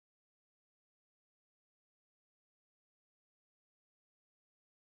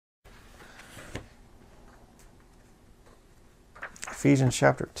Ephesians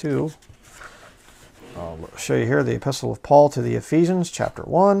chapter 2. I'll show you here the epistle of Paul to the Ephesians, chapter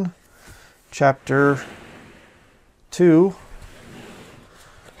 1, chapter 2,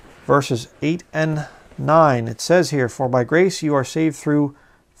 verses 8 and 9. It says here, "For by grace you are saved through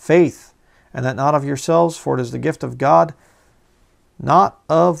faith, and that not of yourselves, for it is the gift of God, not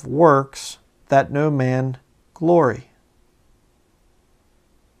of works, that no man glory."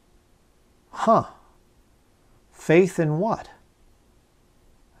 Faith in what?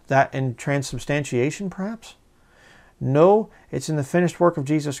 That in transubstantiation, perhaps? No, it's in the finished work of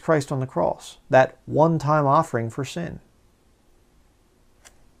Jesus Christ on the cross. That one-time offering for sin.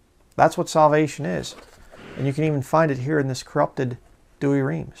 That's what salvation is. And you can even find it here in this corrupted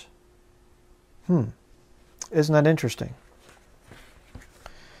Douay-Rheims. Isn't that interesting?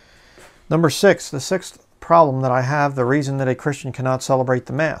 Number 6, the sixth problem that I have, the reason that a Christian cannot celebrate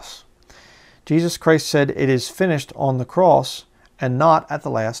the Mass. Jesus Christ said, "It is finished" on the cross and not at the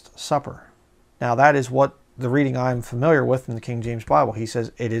Last Supper. Now that is what the reading I'm familiar with in the King James Bible. He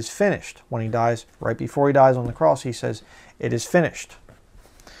says, "It is finished." When he dies, right before he dies on the cross, he says, "It is finished."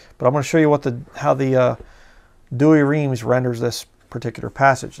 But I'm going to show you how the Douay-Rheims renders this particular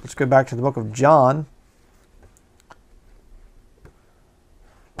passage. Let's go back to the book of John.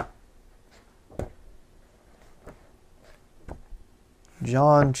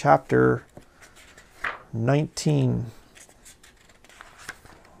 John chapter 19.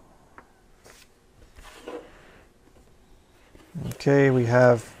 Okay, we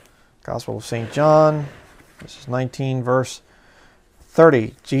have Gospel of St. John. This is 19, verse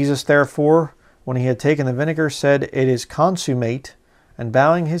 30. "Jesus, therefore, when he had taken the vinegar, said, 'It is consummate,' and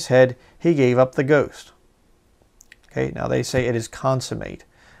bowing his head, he gave up the ghost." Okay, now they say it is consummate.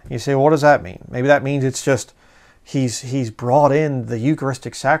 You say, well, what does that mean? Maybe that means it's just he's brought in the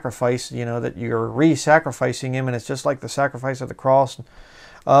Eucharistic sacrifice, that you're re-sacrificing him, and it's just like the sacrifice of the cross.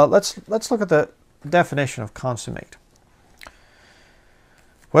 Let's look at the definition of consummate.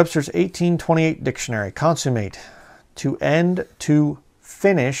 Webster's 1828 dictionary. Consummate: to end, to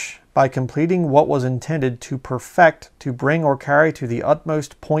finish by completing what was intended, to perfect, to bring or carry to the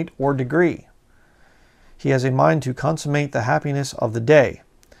utmost point or degree. He has a mind to consummate the happiness of the day.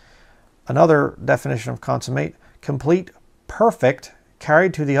 Another definition of consummate: complete, perfect,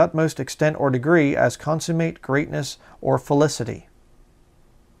 carried to the utmost extent or degree, as consummate greatness or felicity.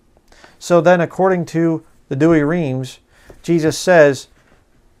 So then, according to the Douay-Rheims, Jesus says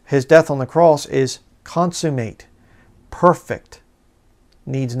his death on the cross is consummate, perfect,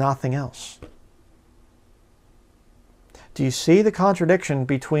 needs nothing else. Do you see the contradiction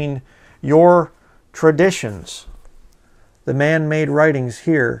between your traditions, the man-made writings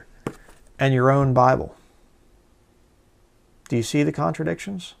here, and your own Bible? Do you see the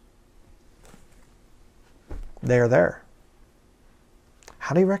contradictions? They are there.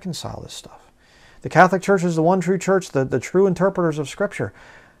 How do you reconcile this stuff? The Catholic Church is the one true church, the true interpreters of Scripture.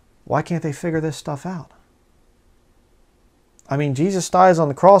 Why can't they figure this stuff out? I mean, Jesus dies on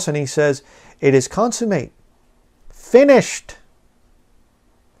the cross and he says, "It is consummate, finished."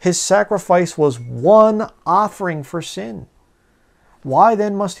 His sacrifice was one offering for sin. Why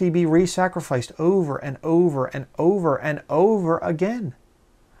then must he be re-sacrificed over and over and over and over again?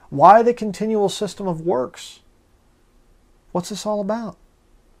 Why the continual system of works? What's this all about?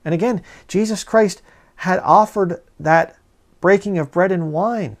 And again, Jesus Christ had offered that breaking of bread and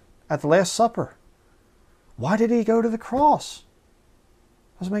wine at the Last Supper. Why did he go to the cross?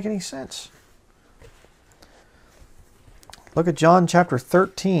 Doesn't make any sense. Look at John chapter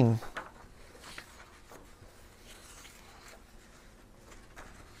 13.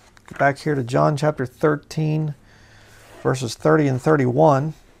 Get back here to John chapter 13, verses 30 and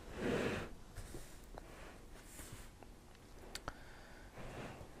 31.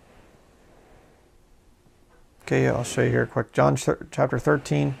 Okay, I'll show you here quick. John chapter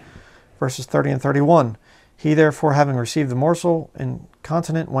 13, verses 30 and 31. "He therefore, having received the morsel,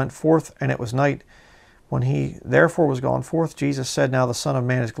 incontinent went forth, and it was night. When he therefore was gone forth, Jesus said, 'Now the Son of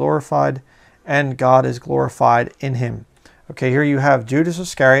Man is glorified, and God is glorified in him.'" Okay, here you have Judas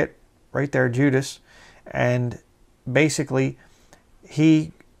Iscariot, right there, Judas, and basically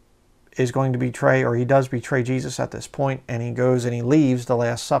he is going to betray, or he does betray Jesus at this point, and he goes and he leaves the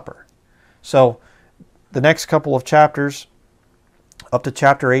Last Supper. So the next couple of chapters, up to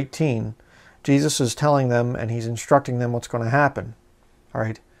chapter 18, Jesus is telling them and he's instructing them what's going to happen. All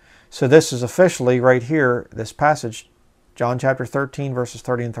right. So this is officially right here, this passage, John chapter 13, verses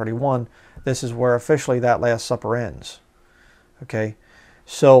 30 and 31. This is where officially that Last Supper ends. Okay.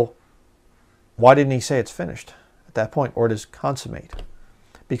 So why didn't he say it's finished at that point, or it is consummate?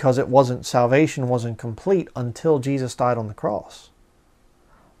 Because salvation wasn't complete until Jesus died on the cross.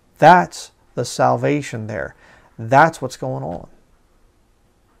 That's the salvation there. That's what's going on.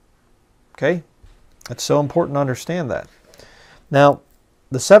 Okay? It's so important to understand that. Now,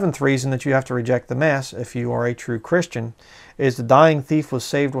 the seventh reason that you have to reject the Mass, if you are a true Christian, is the dying thief was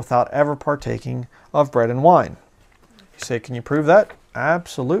saved without ever partaking of bread and wine. You say, can you prove that?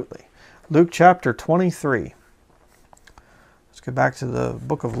 Absolutely. Luke chapter 23. Let's go back to the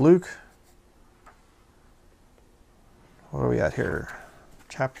book of Luke. What are we at here?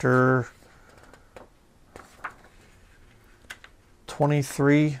 Chapter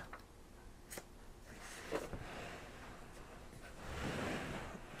 23.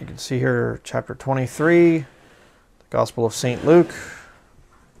 You can see here, chapter 23, the Gospel of St. Luke.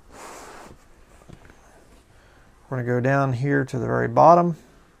 We're going to go down here to the very bottom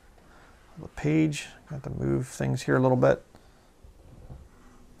of the page. I have to move things here a little bit.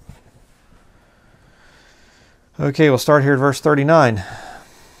 Okay, we'll start here at verse 39.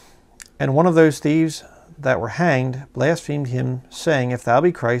 And one of those thieves that were hanged blasphemed him, saying, If thou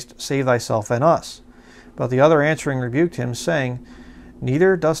be Christ, save thyself and us. But the other answering rebuked him, saying,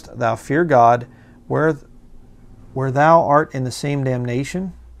 Neither dost thou fear God, where thou art in the same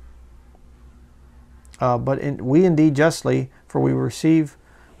damnation? We indeed justly, for we receive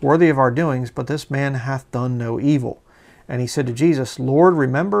worthy of our doings, but this man hath done no evil. And he said to Jesus, Lord,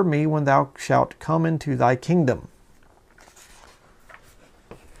 remember me when thou shalt come into thy kingdom.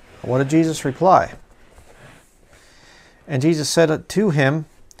 What did Jesus reply? And Jesus said to him,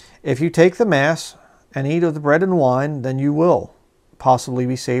 If you take the Mass and eat of the bread and wine, then you will possibly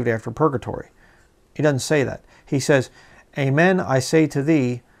be saved after purgatory. He doesn't say that. He says, Amen, I say to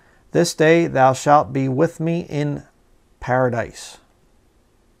thee, this day thou shalt be with me in paradise.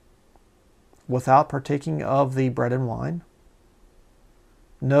 Without partaking of the bread and wine.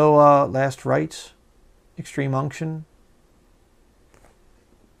 No last rites, extreme unction.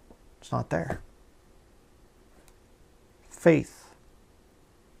 It's not there. Faith,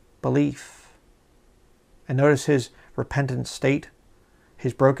 belief. And notice his repentant state,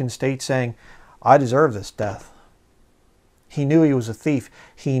 his broken state, saying, I deserve this death. He knew he was a thief.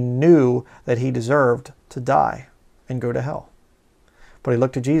 He knew that he deserved to die and go to hell. But he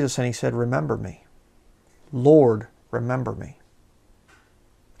looked at Jesus and he said, Remember me. Lord, remember me.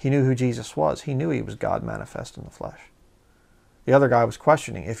 He knew who Jesus was. He knew he was God manifest in the flesh. The other guy was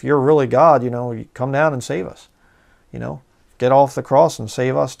questioning, if you're really God, you come down and save us. Get off the cross and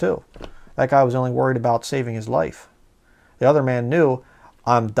save us too. That guy was only worried about saving his life. The other man knew,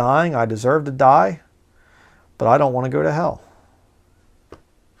 I'm dying, I deserve to die, but I don't want to go to hell.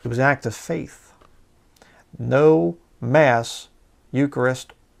 It was an act of faith. No Mass,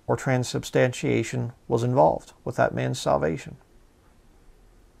 Eucharist, or transubstantiation was involved with that man's salvation.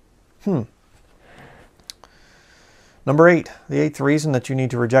 Number 8, the eighth reason that you need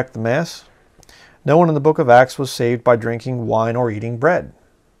to reject the Mass. No one in the book of Acts was saved by drinking wine or eating bread.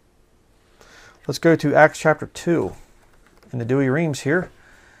 Let's go to Acts chapter 2 in the Douay Rheims here.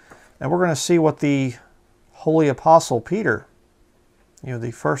 And we're going to see what the Holy Apostle Peter,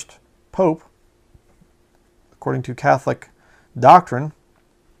 the first Pope, according to Catholic doctrine.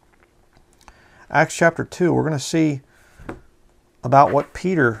 Acts chapter 2, we're going to see about what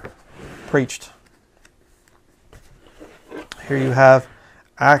Peter preached. Here you have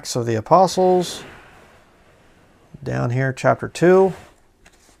Acts of the Apostles. Down here, chapter 2.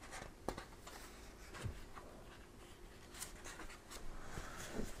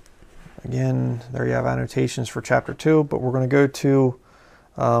 Again, there you have annotations for chapter 2, but we're going to go to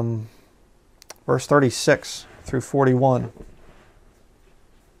verse 36 through 41.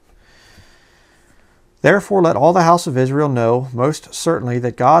 Therefore let all the house of Israel know most certainly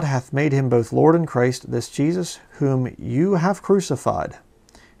that God hath made him both Lord and Christ, this Jesus, whom you have crucified.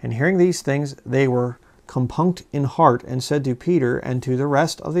 And hearing these things, they were compunct in heart, and said to Peter and to the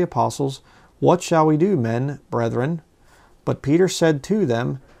rest of the apostles, What shall we do, men, brethren? But Peter said to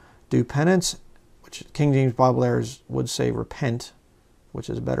them, Do penance, which King James Bible errors would say repent, which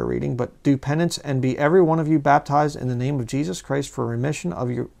is a better reading, but do penance and be every one of you baptized in the name of Jesus Christ for remission of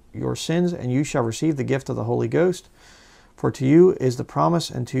your sins, and you shall receive the gift of the Holy Ghost. For to you is the promise,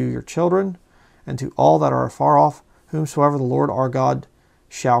 and to your children, and to all that are afar off, whomsoever the Lord our God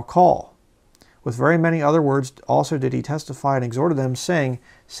shall call. With very many other words also did he testify and exhorted them, saying,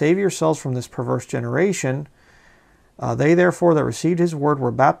 Save yourselves from this perverse generation. They therefore that received his word were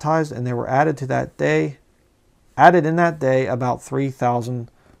baptized, and there were added in that day about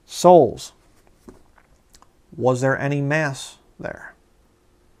 3,000 souls. Was there any Mass there?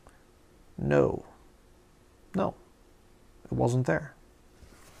 No. No. It wasn't there.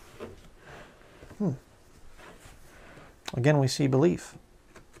 Again, we see belief.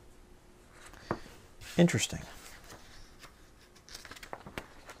 Interesting.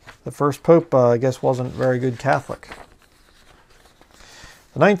 The first pope, I guess, wasn't very good Catholic.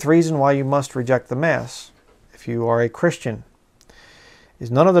 The ninth reason why you must reject the Mass, if you are a Christian, is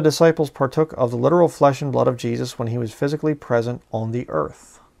none of the disciples partook of the literal flesh and blood of Jesus when he was physically present on the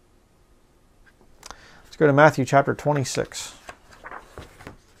earth. Let's go to Matthew chapter 26.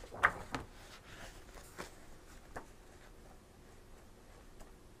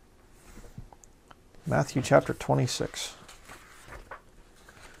 Matthew chapter 26.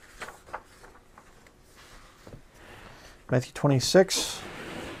 Matthew 26.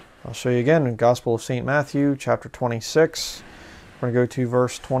 I'll show you again in Gospel of St. Matthew, chapter 26. We're going to go to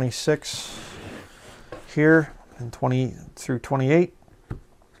verse 26 here, and 20 through 28.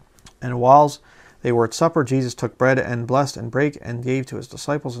 And whilst they were at supper, Jesus took bread and blessed and brake and gave to his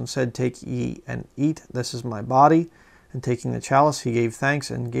disciples and said, "Take ye and eat, this is my body." And taking the chalice, he gave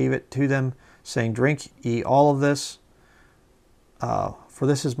thanks and gave it to them, saying, "Drink ye all of this, for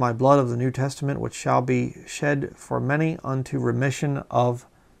this is my blood of the New Testament, which shall be shed for many unto remission of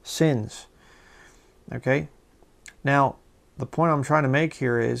sins." Okay? Now, the point I'm trying to make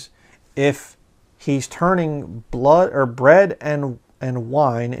here is, if he's turning blood or bread and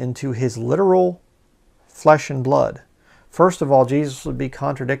wine into his literal flesh and blood, first of all, Jesus would be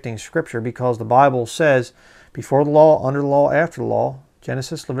contradicting Scripture, because the Bible says, before the law, under the law, after the law,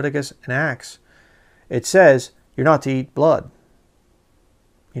 Genesis, Leviticus, and Acts, it says you're not to eat blood.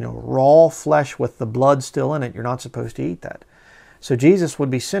 You know, raw flesh with the blood still in it, you're not supposed to eat that. So Jesus would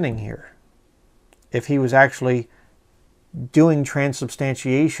be sinning here if he was actually doing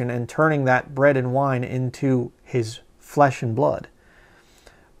transubstantiation and turning that bread and wine into his flesh and blood.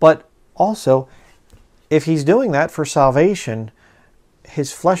 But also, if he's doing that for salvation,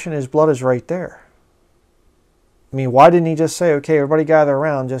 his flesh and his blood is right there. I mean, why didn't he just say, "Okay, everybody gather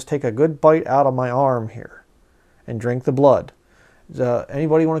around, just take a good bite out of my arm here and drink the blood.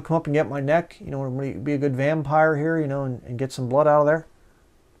 Anybody want to come up and get my neck? You know, be a good vampire here, you know, and get some blood out of there?"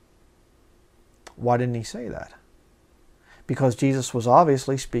 Why didn't he say that? Because Jesus was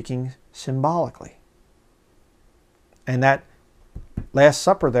obviously speaking symbolically. And that Last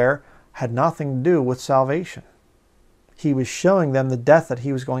Supper there had nothing to do with salvation. He was showing them the death that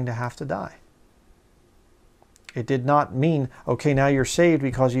he was going to have to die. It did not mean, okay, now you're saved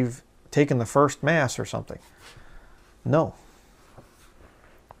because you've taken the first Mass or something. No.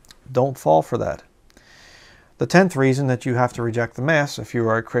 Don't fall for that. The 10th reason that you have to reject the Mass, if you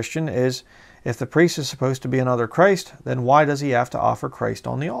are a Christian, is if the priest is supposed to be another Christ, then why does he have to offer Christ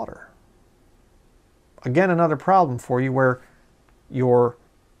on the altar? Again, another problem for you where your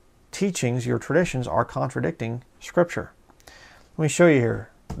teachings, your traditions are contradicting Scripture. Let me show you here.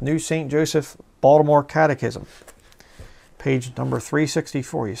 New St. Joseph Baltimore Catechism, page number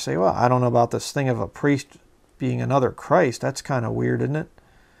 364. You say, well, I don't know about this thing of a priest being another Christ. That's kind of weird, isn't it?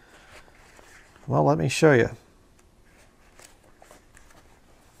 Well, let me show you.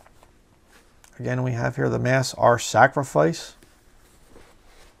 Again, we have here the Mass, our sacrifice.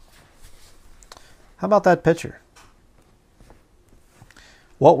 How about that picture?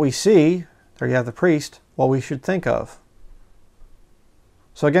 What we see, there you have the priest, what we should think of.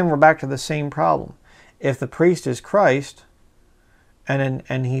 So again, we're back to the same problem. If the priest is Christ,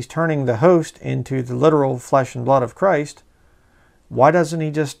 and he's turning the host into the literal flesh and blood of Christ, why doesn't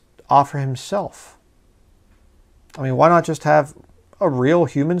he just offer himself? I mean, why not just have a real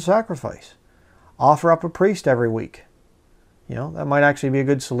human sacrifice? Offer up a priest every week. You know, that might actually be a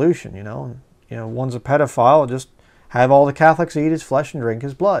good solution, you know. And, you know, one's a pedophile, just have all the Catholics eat his flesh and drink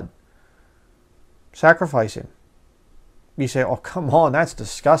his blood. Sacrifice him. You say, oh, come on, that's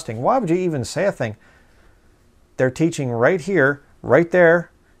disgusting. Why would you even say a thing? They're teaching right here, right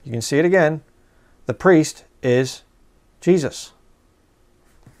there. You can see it again. The priest is Jesus.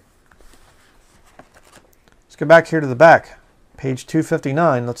 Let's go back here to the back. Page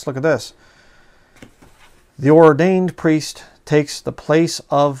 259. Let's look at this. The ordained priest takes the place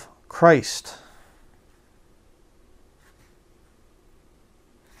of Christ.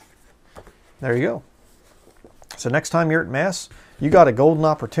 There you go. So next time you're at Mass, you got a golden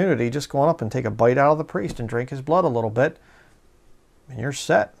opportunity. Just go on up and take a bite out of the priest and drink his blood a little bit, and you're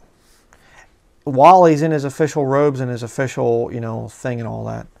set. While he's in his official robes and his official, you know, thing and all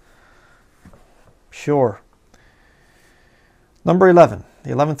that. Sure. Number 11.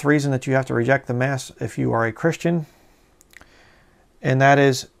 The 11th reason that you have to reject the Mass if you are a Christian, and that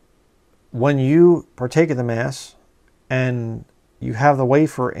is when you partake of the Mass and you have the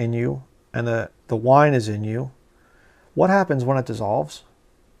wafer in you and the wine is in you, what happens when it dissolves?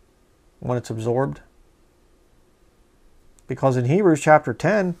 When it's absorbed? Because in Hebrews chapter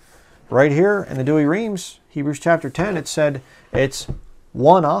 10, right here in the Douay-Rheims, Hebrews chapter 10, it said it's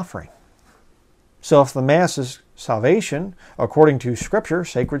one offering. So if the Mass is salvation, according to Scripture,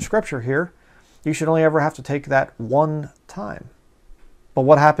 sacred Scripture here, you should only ever have to take that one time. But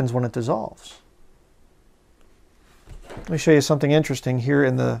what happens when it dissolves? Let me show you something interesting here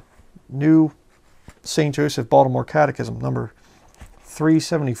in the New St. Joseph Baltimore Catechism, number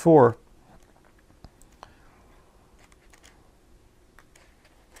 374.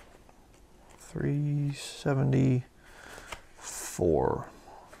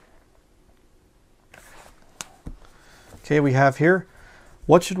 Okay, we have here,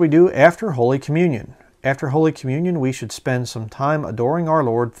 what should we do after Holy Communion? After Holy Communion, we should spend some time adoring our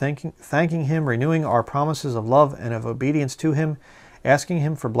Lord, thanking Him, renewing our promises of love and of obedience to Him, asking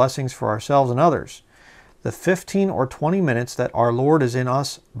Him for blessings for ourselves and others. The 15 or 20 minutes that our Lord is in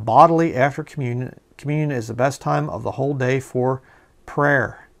us bodily after communion is the best time of the whole day for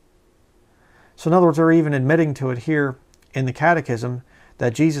prayer. So in other words, they're even admitting to it here in the Catechism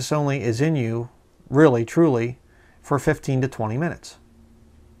that Jesus only is in you, really, truly, for 15 to 20 minutes.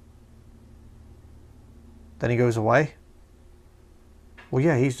 Then He goes away. Well,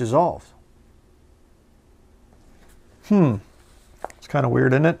 yeah, He's dissolved. It's kind of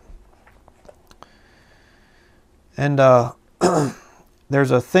weird, isn't it? And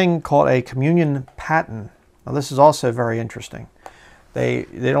there's a thing called a communion paten. Now, this is also very interesting. They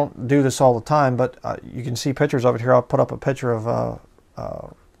don't do this all the time, but you can see pictures of it here. I'll put up a picture of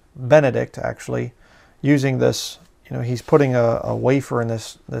Benedict, actually, using this. You know, he's putting a wafer in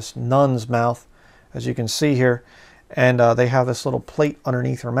this nun's mouth, as you can see here, and they have this little plate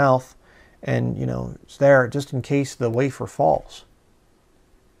underneath her mouth, and you know, it's there just in case the wafer falls.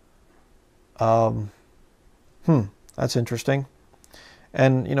 That's interesting.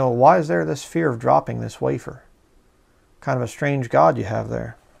 And you know, why is there this fear of dropping this wafer? Kind of a strange God you have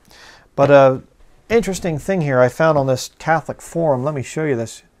there. But interesting thing here I found on this Catholic forum. Let me show you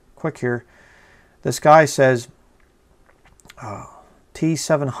this quick here. This guy says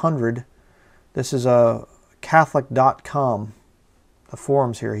T700. This is a Catholic.com, the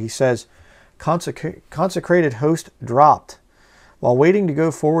forums here. He says, consecrated host dropped. While waiting to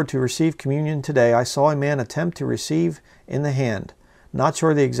go forward to receive communion today, I saw a man attempt to receive in the hand. Not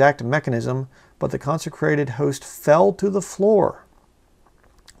sure the exact mechanism, but the consecrated host fell to the floor.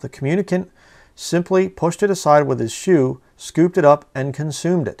 The communicant simply pushed it aside with his shoe, scooped it up, and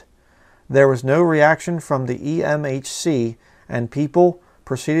consumed it. There was no reaction from the EMHC, and people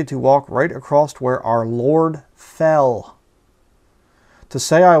proceeded to walk right across where our Lord fell. To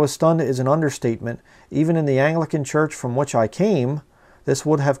say I was stunned is an understatement. Even in the Anglican Church from which I came, this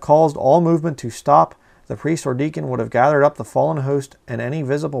would have caused all movement to stop. The priest or deacon would have gathered up the fallen host and any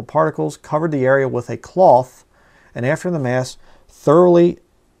visible particles, covered the area with a cloth, and after the Mass, thoroughly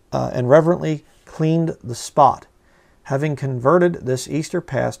and reverently cleaned the spot. Having converted this Easter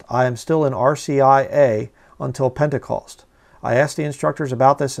past, I am still in RCIA until Pentecost. I asked the instructors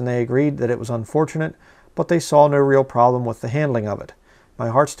about this and they agreed that it was unfortunate, but they saw no real problem with the handling of it. My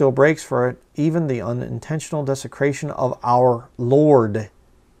heart still breaks for it, even the unintentional desecration of our Lord.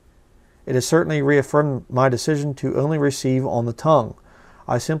 It has certainly reaffirmed my decision to only receive on the tongue.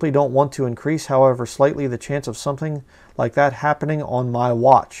 I simply don't want to increase, however slightly, the chance of something like that happening on my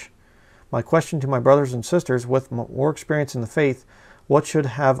watch. My question to my brothers and sisters with more experience in the faith, what should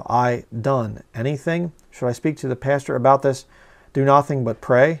have I done? Anything? Should I speak to the pastor about this? Do nothing but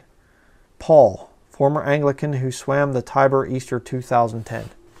pray? Paul, former Anglican who swam the Tiber Easter 2010.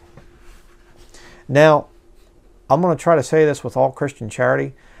 Now, I'm going to try to say this with all Christian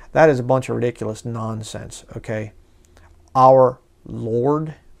charity. That is a bunch of ridiculous nonsense, okay? Our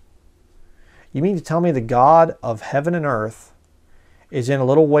Lord? You mean to tell me the God of heaven and earth is in a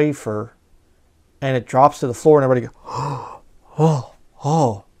little wafer and it drops to the floor and everybody goes,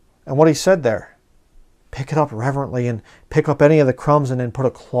 oh. And what he said there, pick it up reverently and pick up any of the crumbs and then put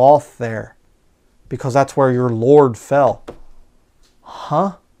a cloth there because that's where your Lord fell.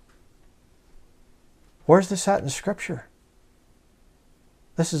 Huh? Where's this at in Scripture?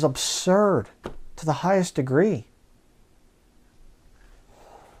 This is absurd to the highest degree.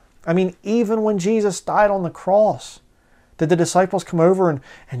 I mean, even when Jesus died on the cross, did the disciples come over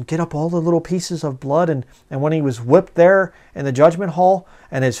and get up all the little pieces of blood? And when he was whipped there in the judgment hall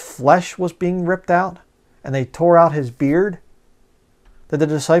and his flesh was being ripped out and they tore out his beard, did the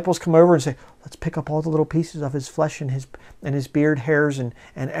disciples come over and say, let's pick up all the little pieces of his flesh and his beard hairs and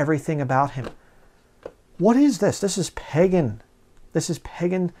everything about him? What is this? This is pagan. This is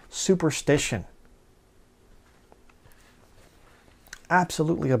pagan superstition.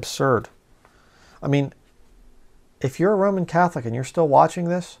 Absolutely absurd. I mean, if you're a Roman Catholic and you're still watching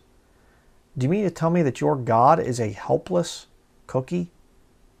this, Do you mean to tell me that your God is a helpless cookie?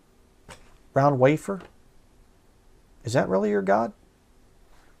 Round wafer? Is that really your God?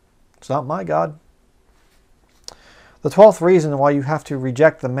 It's not my God. The 12th reason why you have to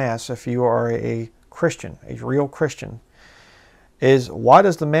reject the Mass if you are a Christian, a real Christian, is why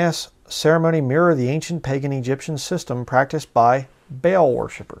does the Mass ceremony mirror the ancient pagan Egyptian system practiced by Baal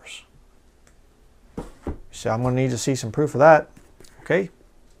worshippers? So I'm going to need to see some proof of that. Okay,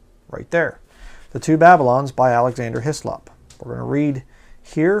 right there. The Two Babylons by Alexander Hislop. We're going to read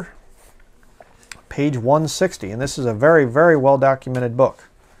here, page 160, and this is a very, very well documented book.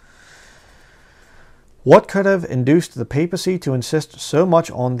 What could have induced the papacy to insist so much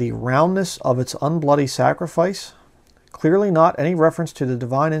on the roundness of its unbloody sacrifice? Clearly not any reference to the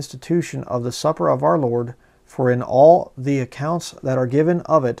divine institution of the supper of our Lord, for in all the accounts that are given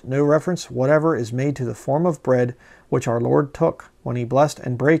of it, no reference whatever is made to the form of bread which our Lord took, when he blessed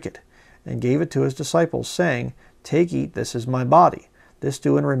and brake it, and gave it to his disciples, saying, Take, eat, this is my body. This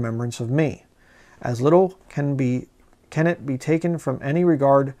do in remembrance of me. As little can it be taken from any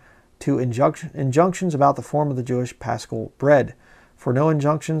regard to injunctions about the form of the Jewish paschal bread, for no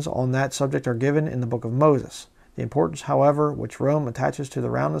injunctions on that subject are given in the book of Moses. The importance, however, which Rome attaches to the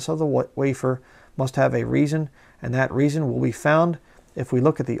roundness of the wafer must have a reason, and that reason will be found if we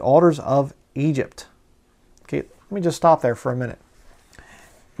look at the altars of Egypt. Okay, let me just stop there for a minute.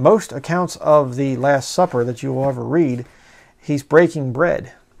 Most accounts of the Last Supper that you will ever read, he's breaking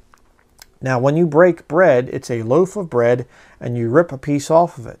bread. Now, when you break bread, it's a loaf of bread, and you rip a piece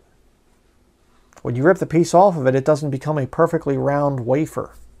off of it. When you rip the piece off of it, it doesn't become a perfectly round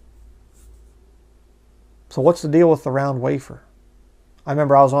wafer. So what's the deal with the round wafer? I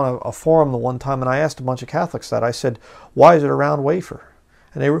remember I was on a forum the one time, and I asked a bunch of Catholics that. I said, why is it a round wafer?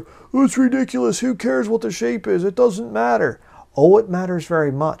 And they were, oh, it's ridiculous. Who cares what the shape is? It doesn't matter. Oh, it matters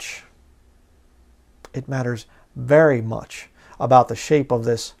very much. It matters very much about the shape of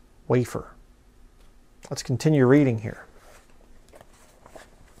this wafer. Let's continue reading here.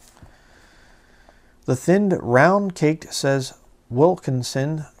 The thinned, round-caked, says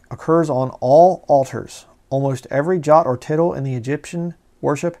Wilkinson, occurs on all altars. Almost every jot or tittle in the Egyptian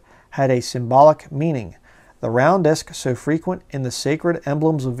worship had a symbolic meaning. The round disk, so frequent in the sacred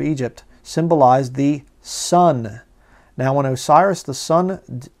emblems of Egypt, symbolized the sun. Now, when Osiris, the sun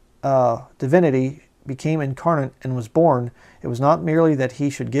divinity, became incarnate and was born, it was not merely that he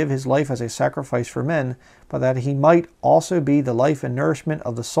should give his life as a sacrifice for men, but that he might also be the life and nourishment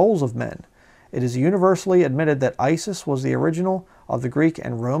of the souls of men. It is universally admitted that Isis was the original of the Greek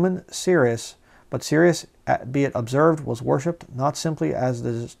and Roman Sirius, but Sirius, be it observed, was worshipped not simply as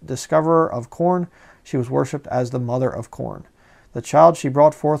the discoverer of corn, she was worshipped as the mother of corn. The child she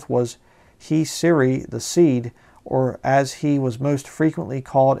brought forth was he Siri, the seed, or as he was most frequently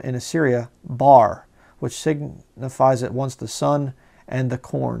called in Assyria, Bar, which signifies at once the sun and the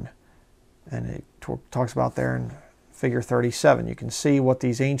corn. And it talks about there in figure 37. You can see what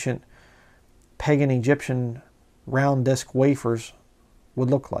these ancient pagan Egyptian round disc wafers would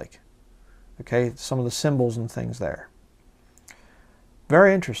look like. Okay, some of the symbols and things there.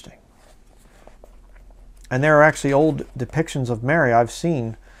 Very interesting. And there are actually old depictions of Mary I've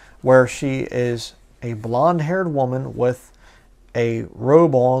seen where she is a blonde-haired woman with a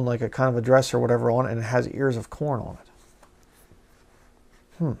robe on, like a kind of a dress or whatever on, and it has ears of corn on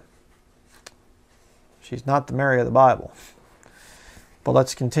it. She's not the Mary of the Bible. But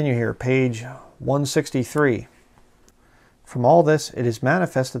let's continue here. Page 163. From all this, it is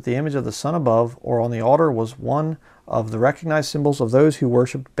manifest that the image of the sun above or on the altar was one of the recognized symbols of those who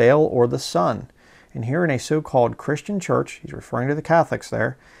worshipped Baal or the sun. And here in a so-called Christian church, he's referring to the Catholics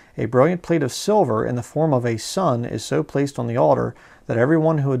there, a brilliant plate of silver in the form of a sun is so placed on the altar that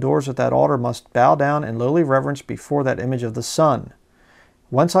everyone who adores at that altar must bow down in lowly reverence before that image of the sun.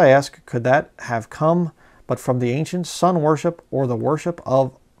 Whence, I ask, could that have come but from the ancient sun worship or the worship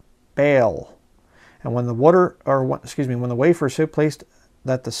of Baal? And when the when the wafer is so placed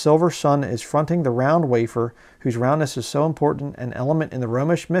that the silver sun is fronting the round wafer, whose roundness is so important an element in the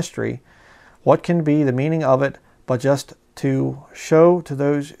Romish mystery, what can be the meaning of it but just to show to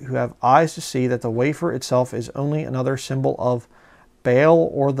those who have eyes to see that the wafer itself is only another symbol of Baal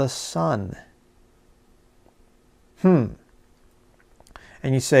or the sun? And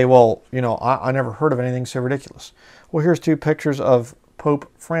you say, well, you know, I never heard of anything so ridiculous. Well, here's two pictures of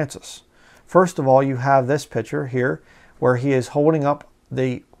Pope Francis. First of all, you have this picture here where he is holding up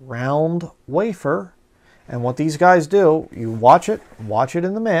the round wafer. And what these guys do, you watch it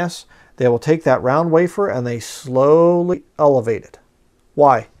in the Mass. They will take that round wafer and they slowly elevate it.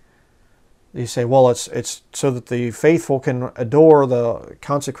 Why? You say, well, it's so that the faithful can adore the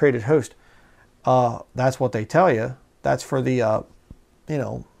consecrated host. That's what they tell you. That's for the,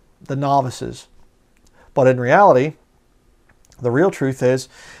 the novices. But in reality, the real truth is,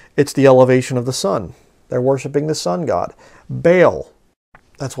 it's the elevation of the sun. They're worshiping the sun god. Baal.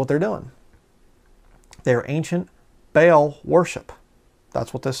 That's what they're doing. They're ancient Baal worship.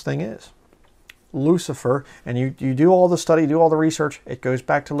 That's what this thing is. Lucifer, and you do all the study, do all the research, it goes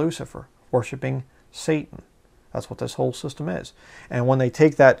back to Lucifer, worshiping Satan. That's what this whole system is. And when they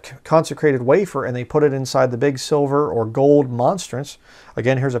take that consecrated wafer and they put it inside the big silver or gold monstrance,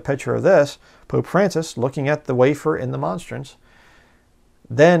 again, here's a picture of this, Pope Francis looking at the wafer in the monstrance,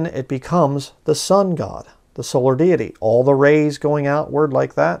 then it becomes the sun god, the solar deity. All the rays going outward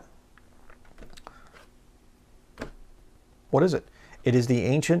like that. What is it? It is the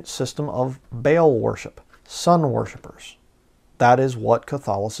ancient system of Baal worship, sun worshippers. That is what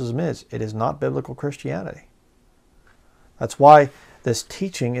Catholicism is. It is not biblical Christianity. That's why this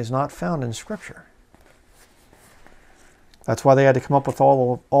teaching is not found in Scripture. That's why they had to come up with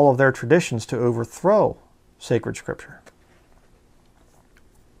all of their traditions to overthrow sacred Scripture.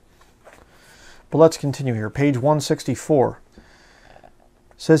 But let's continue here. Page 164. It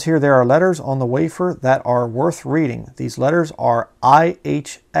says here, there are letters on the wafer that are worth reading. These letters are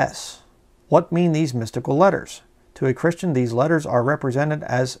IHS. What mean these mystical letters? To a Christian, these letters are represented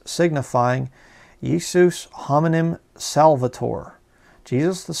as signifying Jesus hominum salvator,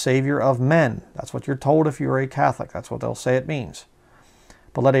 Jesus the Savior of men. That's what you're told if you're a Catholic. That's what they'll say it means.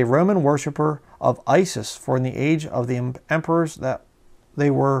 But let a Roman worshipper of Isis, for in the age of the emperors that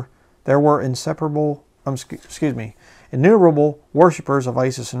there were innumerable worshippers of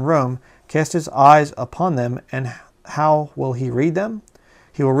Isis in Rome, cast his eyes upon them, and how will he read them?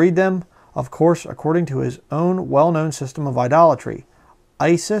 He will read them, of course, according to his own well-known system of idolatry.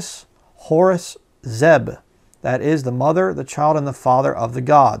 Isis, Horus, Zeb. That is the mother, the child, and the father of the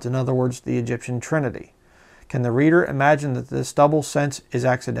gods. In other words, the Egyptian Trinity. Can the reader imagine that this double sense is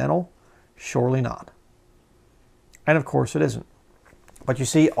accidental? Surely not. And of course it isn't. But you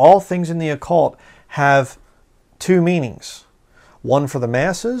see, all things in the occult have two meanings. One for the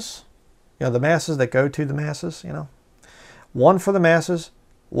masses, the masses that go to the masses, One for the masses,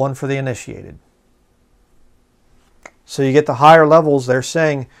 one for the initiated. So you get the higher levels, they're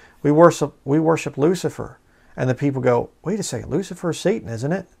saying, we worship Lucifer. And the people go, wait a second, Lucifer is Satan,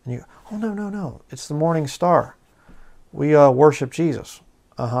 isn't it? And you go, oh, no, it's the morning star. We worship Jesus.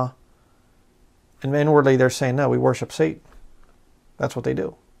 And inwardly they're saying, no, we worship Satan. That's what they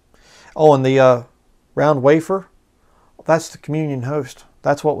do. Oh, and the round wafer, that's the communion host.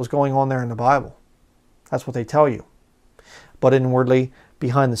 That's what was going on there in the Bible. That's what they tell you. But inwardly,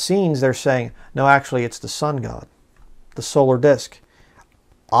 behind the scenes, they're saying, no, actually, it's the sun god, the solar disk,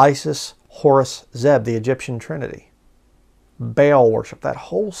 Isis, Horus, Zeb, the Egyptian Trinity, Baal worship, that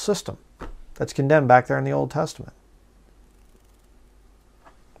whole system that's condemned back there in the Old Testament.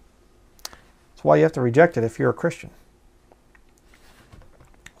 That's why you have to reject it if you're a Christian.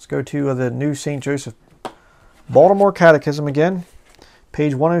 Let's go to the New St. Joseph Baltimore Catechism again,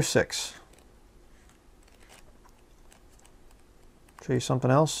 page 106. Show you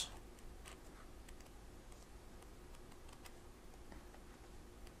something else.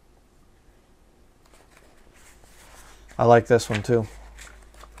 I like this one too.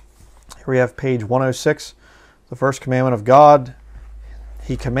 Here we have page 106, the first commandment of God.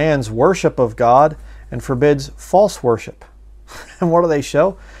 He commands worship of God and forbids false worship. And what do they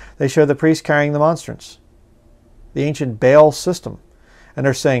show? They show the priest carrying the monstrance, the ancient Baal system. And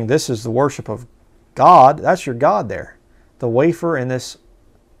they're saying this is the worship of God. That's your God there. The wafer in this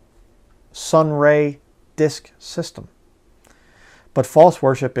sun ray disk system. But false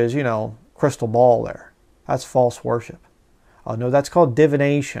worship is, crystal ball there. That's false worship. Oh no, that's called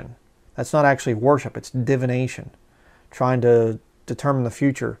divination. That's not actually worship, it's divination. Trying to determine the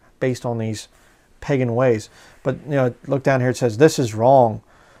future based on these pagan ways. But, look down here, it says this is wrong.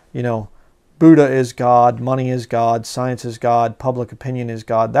 Buddha is God, money is God, science is God, public opinion is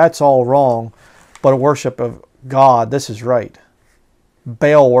God. That's all wrong. But worship of God, this is right.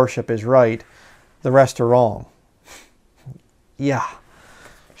 Baal worship is right. The rest are wrong. Yeah,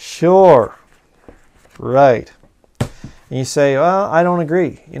 sure. Right. And you say, well, I don't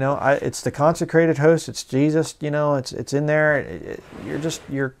agree. It's the consecrated host. It's Jesus. It's in there.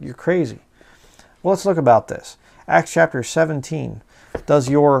 You're crazy. Well, let's look about this. Acts chapter 17. Does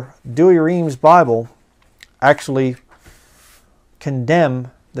your Douay-Rheims Bible actually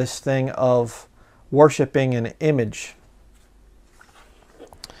condemn this thing of worshiping an image?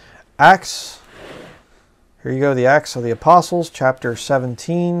 Acts, here you go, the Acts of the Apostles, chapter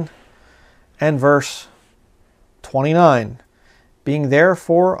 17 and verse 29. Being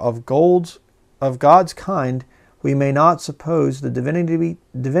therefore of of God's kind, we may not suppose the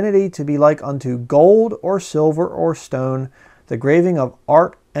divinity to be like unto gold or silver or stone, the graving of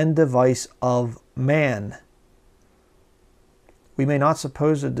art and device of man. We may not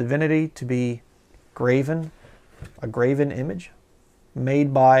suppose the divinity to be graven, a graven image,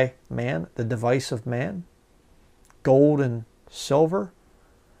 made by man, the device of man, gold and silver.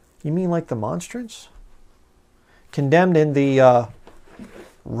 You mean like the monstrance? Condemned in the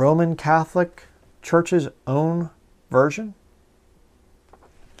Roman Catholic Church's own version?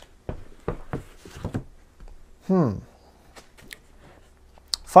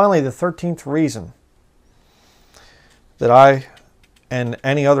 Finally, the 13th reason that I and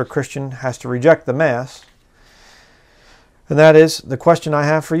any other Christian has to reject the Mass, and that is the question I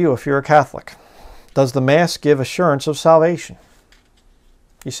have for you if you're a Catholic. Does the Mass give assurance of salvation?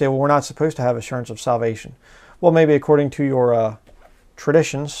 You say, well, we're not supposed to have assurance of salvation. Well, maybe according to your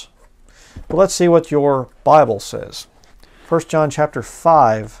traditions. But let's see what your Bible says. 1 John chapter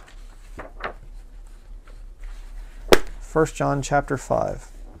 5. 1 John chapter 5.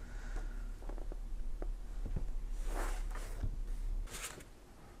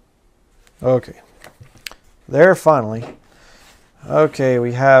 Okay. There finally. Okay,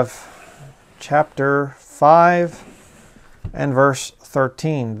 we have chapter 5 and verse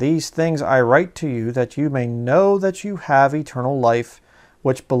 13. These things I write to you that you may know that you have eternal life,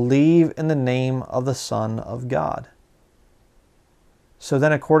 which believe in the name of the Son of God. So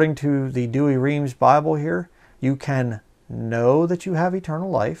then, according to the Douay-Rheims Bible here, you can know that you have eternal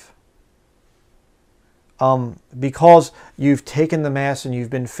life because you've taken the Mass and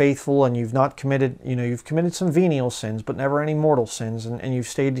you've been faithful and you've not committed, you've committed some venial sins, but never any mortal sins, and you've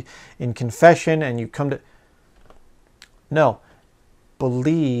stayed in confession and you've come to... No.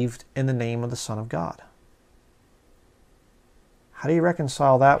 Believed in the name of the Son of God. How do you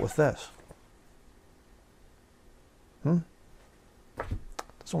reconcile that with this? Doesn't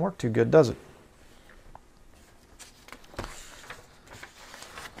work too good, does it?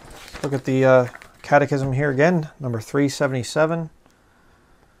 Look at the Catechism here again, number 377.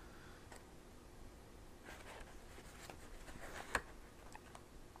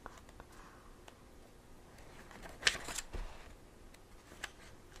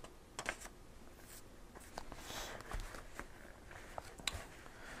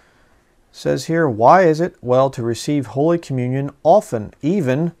 Says here, why is it well to receive Holy Communion often,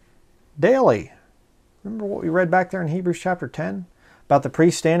 even daily? Remember what we read back there in Hebrews chapter 10? About the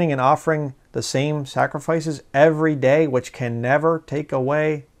priest standing and offering the same sacrifices every day, which can never take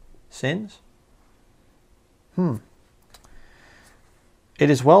away sins? It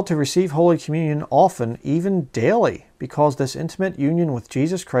is well to receive Holy Communion often, even daily, because this intimate union with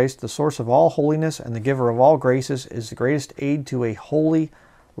Jesus Christ, the source of all holiness and the giver of all graces, is the greatest aid to a holy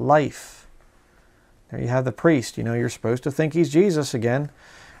life. There you have the priest. You're supposed to think he's Jesus again.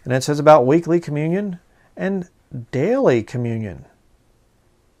 And it says about weekly communion and daily communion.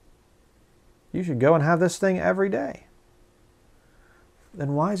 You should go and have this thing every day.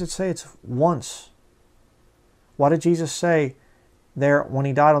 Then why does it say it's once? Why did Jesus say there when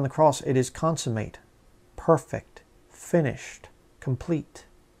he died on the cross, it is consummate, perfect, finished, complete?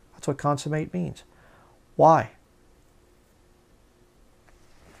 That's what consummate means. Why?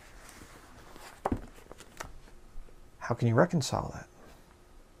 How can you reconcile that?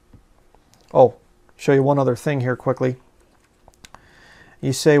 Oh, show you one other thing here quickly.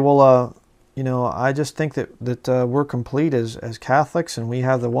 You say, well, I just think that we're complete as Catholics and we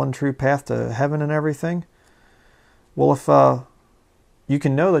have the one true path to heaven and everything. Well, if you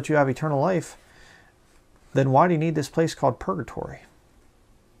can know that you have eternal life, then why do you need this place called purgatory?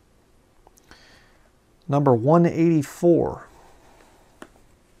 Number 184.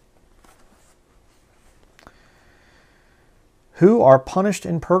 Who are punished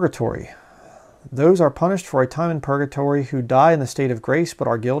in purgatory? Those are punished for a time in purgatory who die in the state of grace but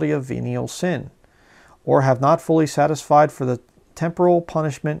are guilty of venial sin, or have not fully satisfied for the temporal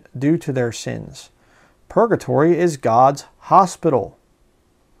punishment due to their sins. Purgatory is God's hospital.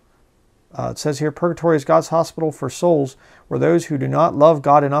 It says here, purgatory is God's hospital for souls where those who do not love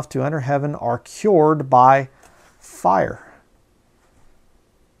God enough to enter heaven are cured by fire.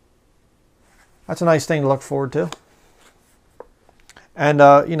 That's a nice thing to look forward to. And,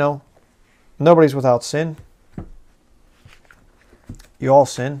 nobody's without sin. You all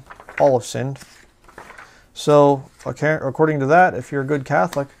sin. All have sinned. So, according to that, if you're a good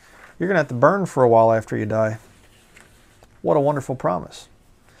Catholic, you're going to have to burn for a while after you die. What a wonderful promise.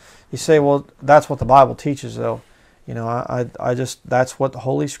 You say, well, that's what the Bible teaches, though. That's what the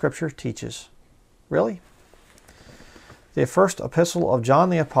Holy Scripture teaches. Really? The first epistle of John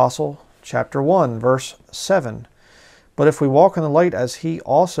the Apostle chapter 1, verse 7. But if we walk in the light as he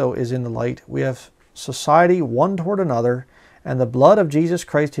also is in the light, we have society one toward another, and the blood of Jesus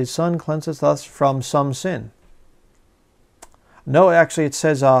Christ, his Son, cleanseth us from some sin. No, actually it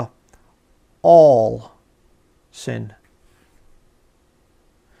says all sin.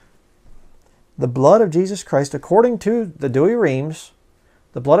 The blood of Jesus Christ, according to the Dewey Reams,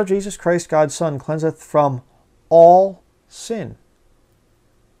 the blood of Jesus Christ, God's Son, cleanseth from all sin.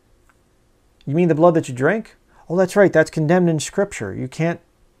 You mean the blood that you drink? Oh, that's right. That's condemned in Scripture. You can't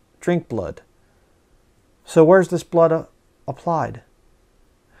drink blood. So where's this blood applied?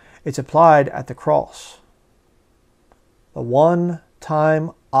 It's applied at the cross. The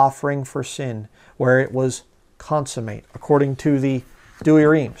one-time offering for sin, where it was consummate, according to the Dewey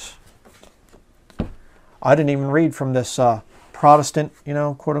Reams. I didn't even read from this Protestant,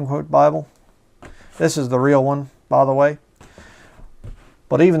 quote-unquote Bible. This is the real one, by the way.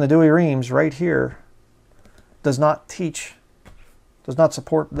 But even the Dewey Reams right here does not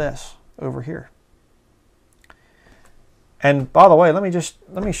support this over here. And by the way, let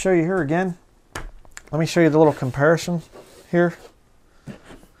me show you here again. Let me show you the little comparison here.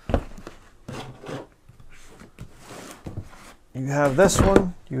 You have this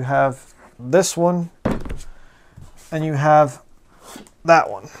one, you have this one, and you have that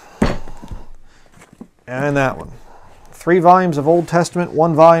one. And that one. 3 volumes of Old Testament,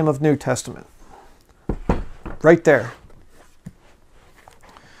 1 volume of New Testament. Right there.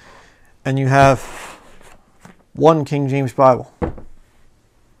 And you have 1 King James Bible.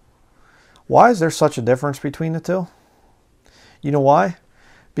 Why is there such a difference between the two? You know why?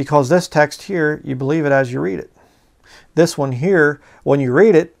 Because this text here, you believe it as you read it. This one here, when you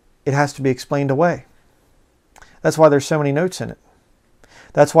read it, it has to be explained away. That's why there's so many notes in it.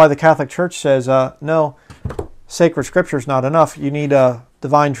 That's why the Catholic Church says, no, sacred scripture is not enough. You need a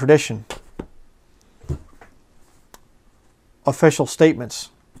divine tradition. Official statements.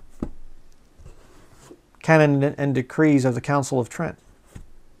 Canon and decrees of the Council of Trent.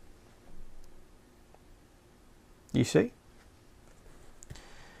 You see?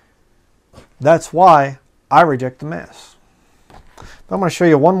 That's why I reject the Mass. I'm going to show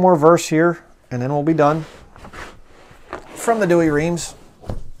you one more verse here, and then we'll be done. From the Dewey Reams.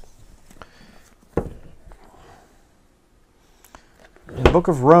 In the book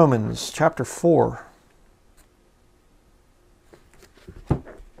of Romans, chapter 4.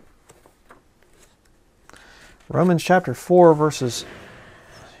 Romans chapter 4, verses,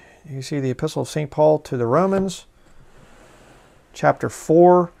 you see the Epistle of St. Paul to the Romans, chapter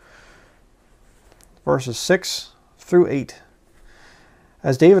 4, verses 6 through 8.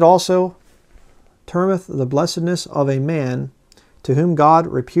 As David also termeth the blessedness of a man to whom God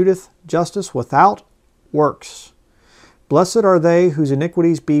reputeth justice without works. Blessed are they whose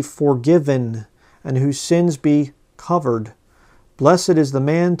iniquities be forgiven, and whose sins be covered. Blessed is the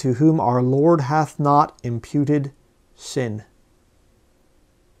man to whom our Lord hath not imputed sin.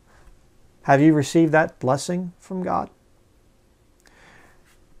 Have you received that blessing from God?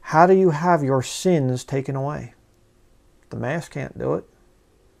 How do you have your sins taken away? The Mass can't do it.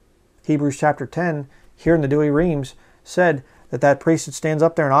 Hebrews chapter 10, here in the Dewey Reams, said that priest that stands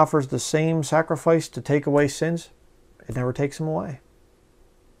up there and offers the same sacrifice to take away sins, it never takes them away.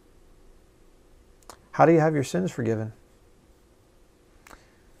 How do you have your sins forgiven?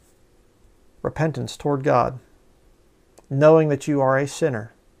 Repentance toward God. Knowing that you are a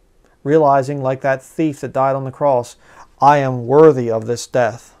sinner. Realizing, like that thief that died on the cross, I am worthy of this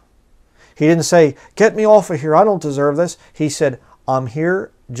death. He didn't say, get me off of here, I don't deserve this. He said, I'm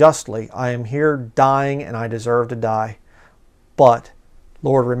here justly. I am here dying and I deserve to die. But,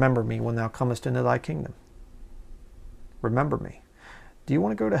 Lord, remember me when thou comest into thy kingdom. Remember me. Do you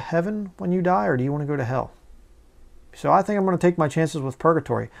want to go to heaven when you die, or do you want to go to hell? So I think I'm going to take my chances with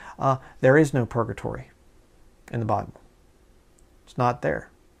purgatory. There is no purgatory in the Bible. It's not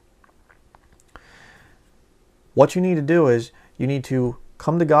there. What you need to do is you need to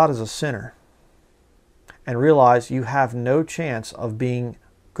come to God as a sinner and realize you have no chance of being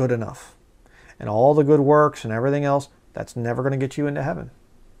good enough. And all the good works and everything else, that's never going to get you into heaven.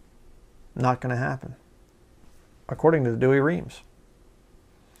 Not going to happen. According to the Dewey Reams.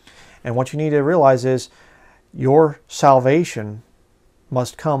 And what you need to realize is your salvation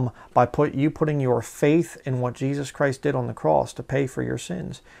must come by you putting your faith in what Jesus Christ did on the cross to pay for your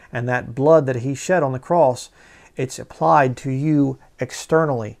sins. And that blood that he shed on the cross, it's applied to you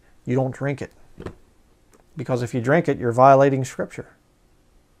externally. You don't drink it. Because if you drink it, you're violating Scripture.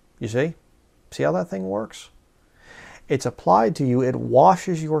 You see? See how that thing works? It's applied to you. It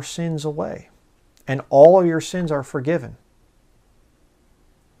washes your sins away. And all of your sins are forgiven.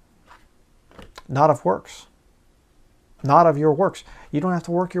 not of works. Not of your works. You don't have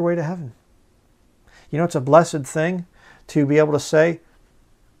to work your way to heaven. You know, it's a blessed thing to be able to say,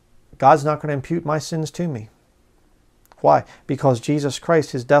 God's not going to impute my sins to me. Why? Because Jesus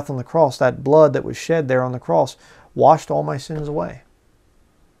Christ, his death on the cross, that blood that was shed there on the cross, washed all my sins away.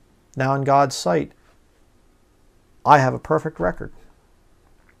 Now in God's sight, I have a perfect record.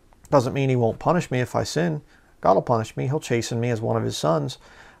 Doesn't mean he won't punish me if I sin. God will punish me. He'll chasten me as one of his sons,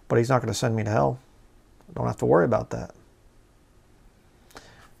 but he's not going to send me to hell. I don't have to worry about that.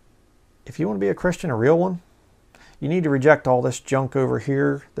 If you want to be a Christian, a real one, you need to reject all this junk over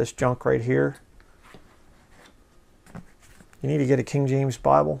here, this junk right here. You need to get a King James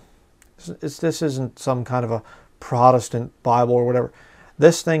Bible. This isn't some kind of a Protestant Bible or whatever.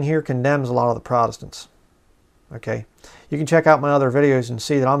 This thing here condemns a lot of the Protestants. Okay? You can check out my other videos and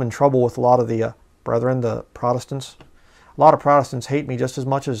see that I'm in trouble with a lot of the brethren, the Protestants. A lot of Protestants hate me just as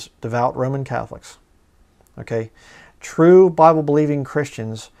much as devout Roman Catholics. Okay? True Bible-believing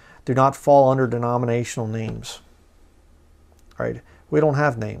Christians do not fall under denominational names. Right? We don't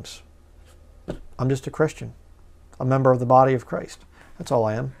have names. I'm just a Christian. A member of the body of Christ. That's all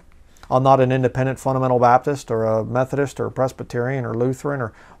I am. I'm not an independent fundamental Baptist or a Methodist or a Presbyterian or Lutheran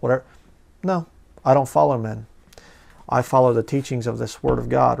or whatever. No, I don't follow men. I follow the teachings of this Word of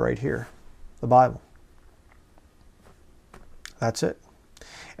God right here, the Bible. That's it.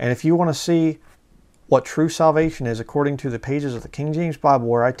 And if you want to see what true salvation is according to the pages of the King James Bible,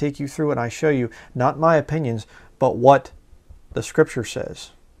 where I take you through and I show you not my opinions, but what the Scripture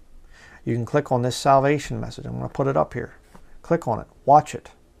says, you can click on this salvation message. I'm going to put it up here. Click on it. Watch it.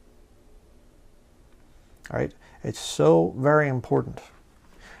 All right? It's so very important.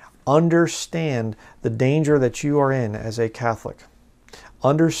 Understand the danger that you are in as a Catholic.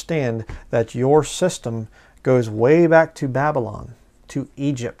 Understand that your system goes way back to Babylon, to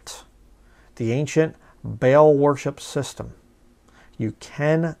Egypt, the ancient Baal worship system. You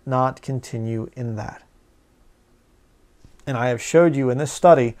cannot continue in that. And I have showed you in this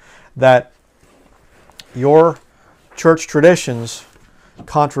study that your church traditions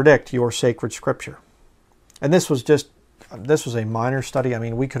contradict your sacred scripture. And this was a minor study. I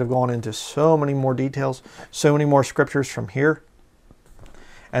mean, we could have gone into so many more details, so many more scriptures from here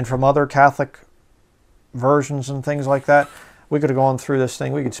and from other Catholic versions and things like that. We could have gone through this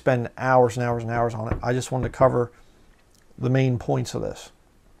thing. We could spend hours and hours and hours on it. I just wanted to cover the main points of this.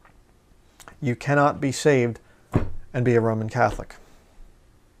 You cannot be saved and be a Roman Catholic.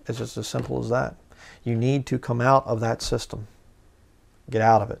 It's just as simple as that. You need to come out of that system. Get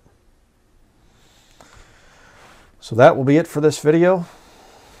out of it. So that will be it for this video.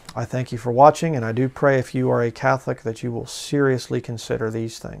 I thank you for watching, and I do pray if you are a Catholic that you will seriously consider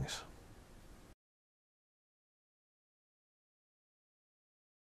these things.